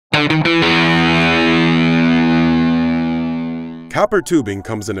Copper tubing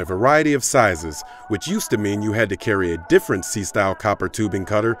comes in a variety of sizes, which used to mean you had to carry a different C-style copper tubing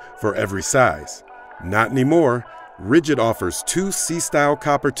cutter for every size. Not anymore. RIDGID offers 2 C-style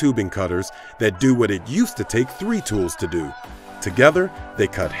copper tubing cutters that do what it used to take 3 tools to do. Together, they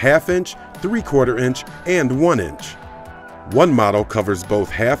cut 1/2 inch, 3/4 inch, and 1 inch. One model covers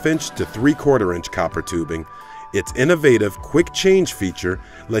both 1/2 inch to 3/4 inch copper tubing. Its innovative quick change feature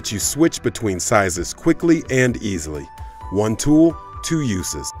lets you switch between sizes quickly and easily. One tool, 2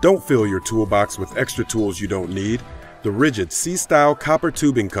 uses. Don't fill your toolbox with extra tools you don't need. The RIDGID C-style copper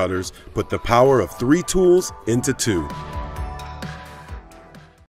tubing cutters put the power of 3 tools into 2.